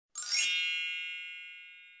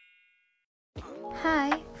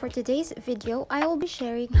Hi, for today's video, I will be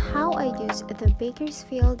sharing how I use the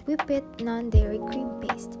Bakersfield Whippit non-dairy cream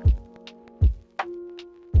paste.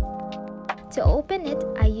 To open it,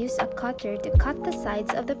 I use a cutter to cut the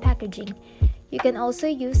sides of the packaging. You can also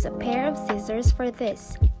use a pair of scissors for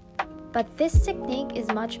this. But this technique is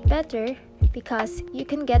much better because you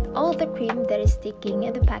can get all the cream that is sticking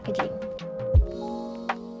in the packaging.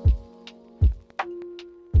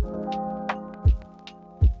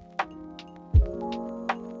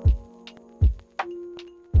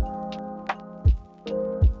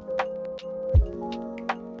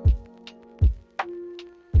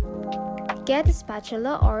 Get a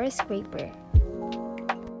spatula or a scraper.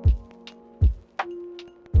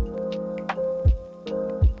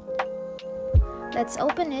 Let's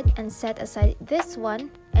open it and set aside this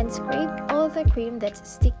one and scrape all the cream that's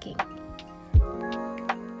sticking.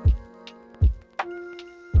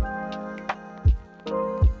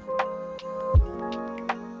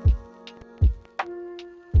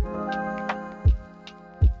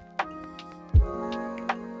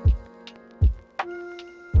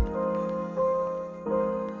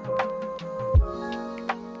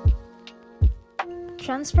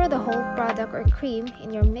 Transfer the whole product or cream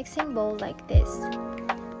in your mixing bowl like this.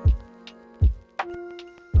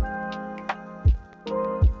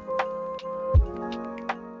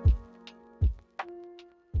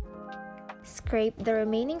 Scrape the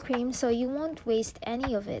remaining cream so you won't waste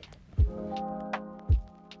any of it.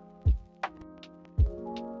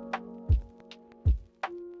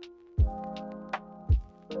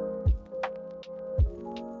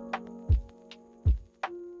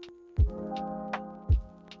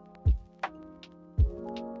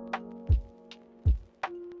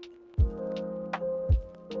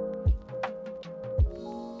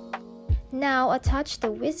 Now attach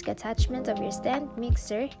the whisk attachment of your stand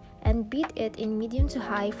mixer and beat it in medium to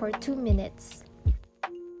high for 2 minutes.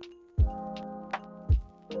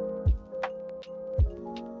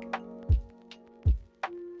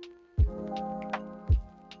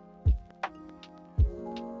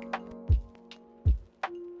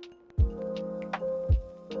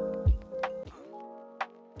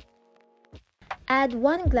 Add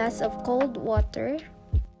 1 glass of cold water.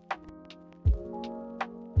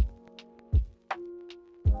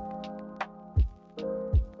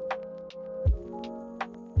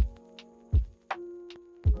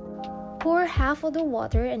 Pour half of the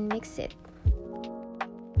water and mix it.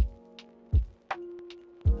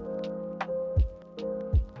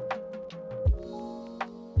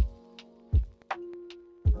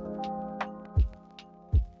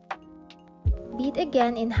 Beat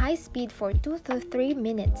again in high speed for 2 to 3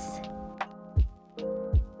 minutes.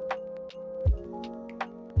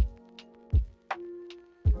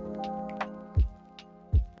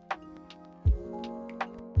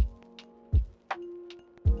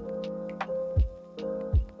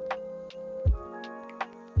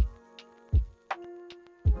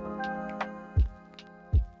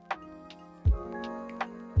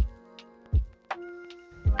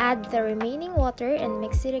 Add the remaining water and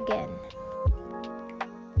mix it again.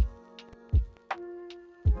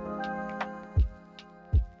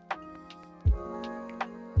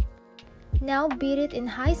 Now beat it in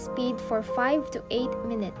high speed for 5 to 8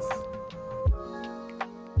 minutes.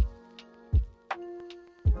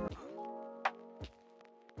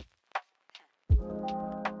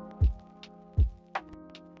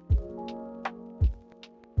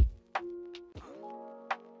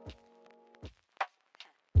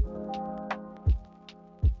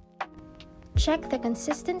 Check the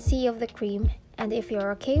consistency of the cream, and if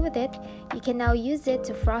you're okay with it, you can now use it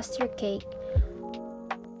to frost your cake.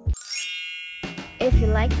 If you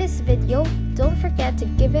like this video, don't forget to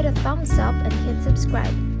give it a thumbs up and hit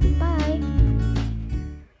subscribe.